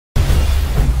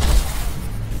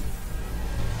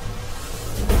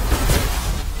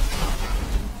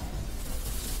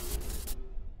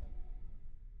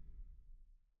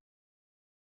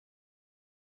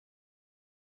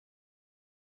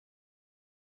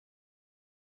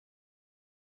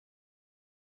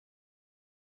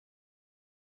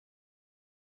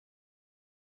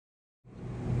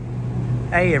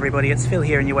Hey everybody, it's Phil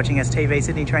here and you're watching STV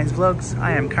Sydney Trains Vlogs.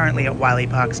 I am currently at Wiley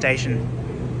Park Station.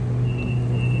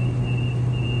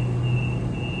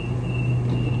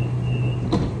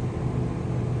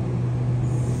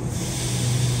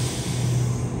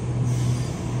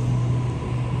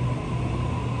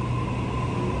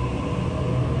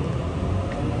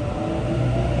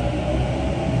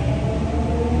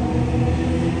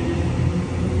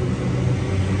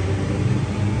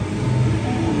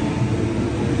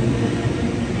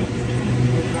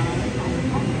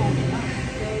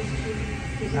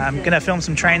 I'm going to film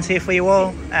some trains here for you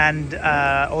all, and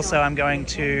also I'm going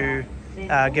to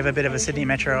give a bit of a Sydney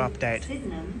Metro update.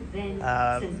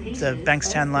 The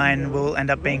Bankstown line will end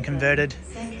up being converted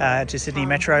to Sydney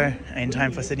Metro in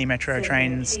time for Sydney Metro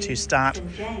trains to start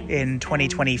in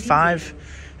 2025.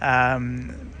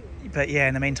 But yeah,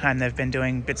 in the meantime they've been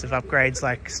doing bits of upgrades,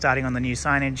 like starting on the new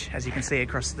signage, as you can see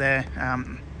across there,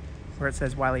 where it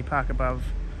says Wiley Park above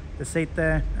the seat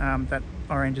there. That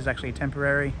orange is actually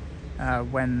temporary.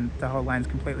 When the whole line's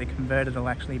completely converted, it'll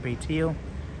actually be teal.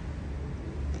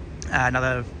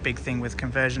 Another big thing with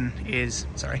conversion is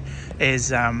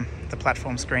the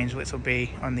platform screens, which will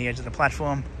be on the edge of the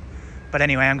platform. But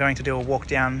anyway, I'm going to do a walk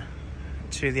down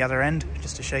to the other end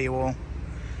just to show you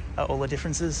all the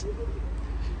differences.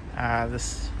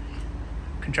 This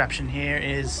contraption here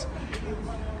is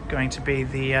going to be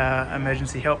the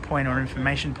emergency help point or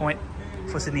information point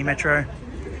for Sydney Metro.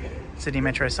 Sydney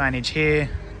Metro signage here.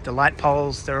 The light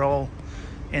poles, they're all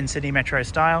in Sydney Metro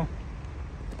style.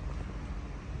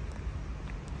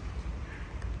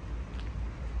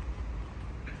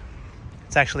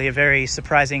 It's actually a very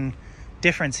surprising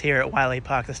difference here at Wiley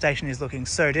Park. The station is looking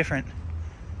so different.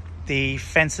 The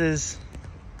fences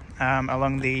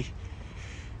along the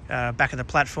back of the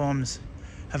platforms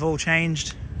have all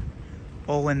changed,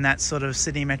 all in that sort of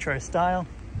Sydney Metro style.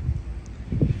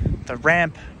 The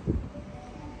ramp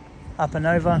up and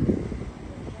over,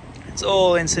 it's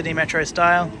all in Sydney Metro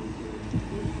style.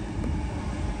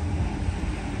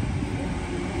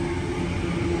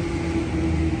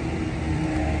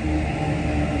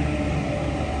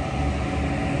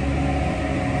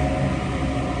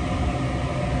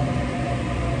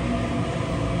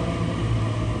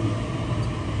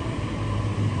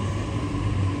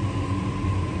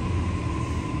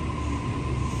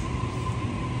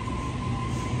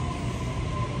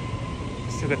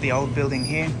 Still got the old building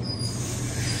here.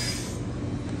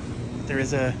 There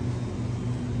is I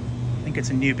think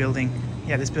it's a new building.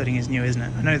 Yeah, this building is new, isn't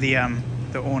it? I know the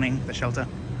awning, the shelter,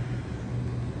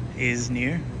 is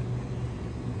new.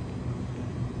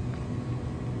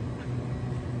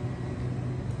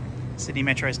 Sydney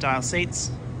Metro style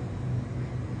seats.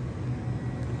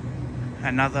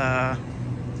 Another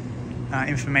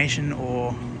information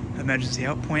or emergency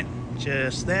help point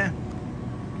just there.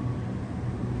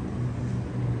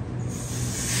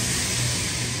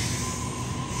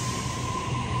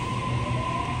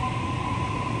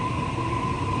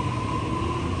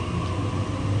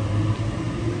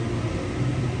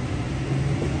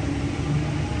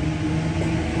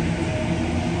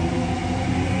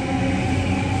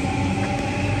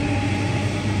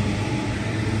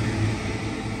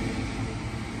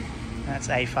 That's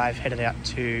A5 headed out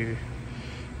to,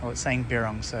 well, it's saying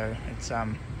Birrong, so it's I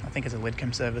think it's a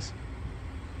Lidcombe service.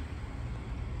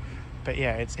 But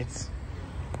yeah, it's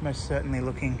most certainly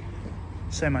looking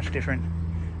so much different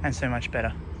and so much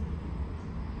better.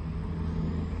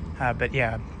 But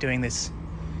yeah, doing these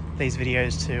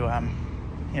videos to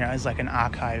you know, as like an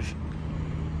archive.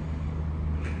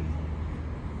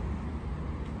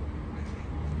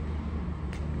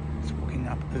 Just walking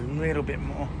up a little bit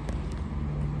more.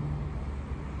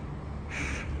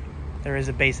 There is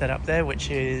a B set up there, which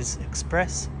is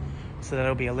express, so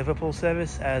that'll be a Liverpool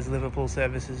service, as Liverpool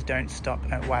services don't stop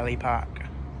at Wiley Park.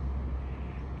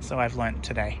 So I've learnt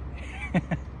today. You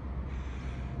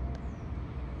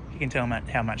can tell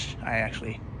how much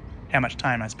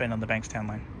time I spend on the Bankstown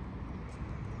line.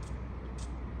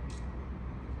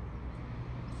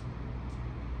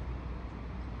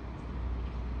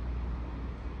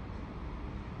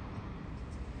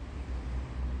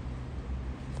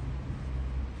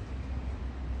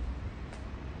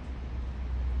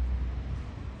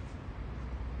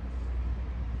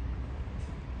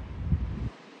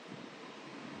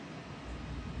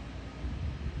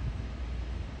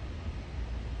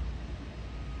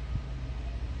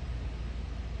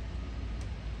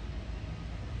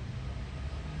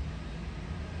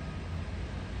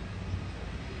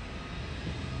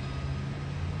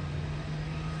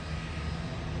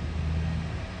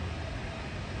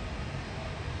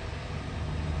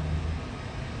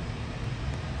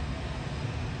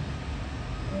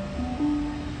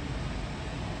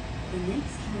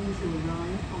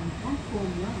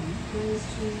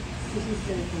 The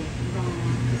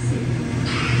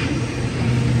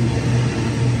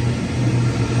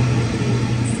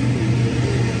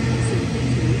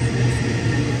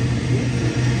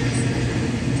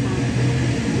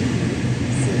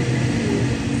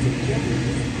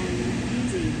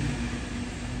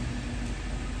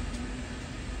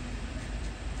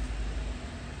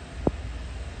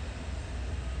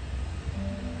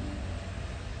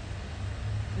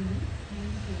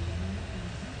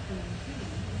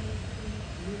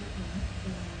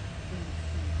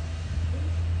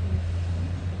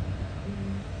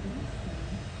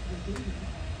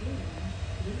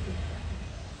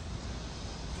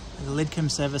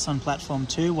Lidcombe service on platform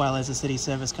 2, while there's a city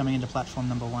service coming into platform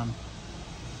number 1.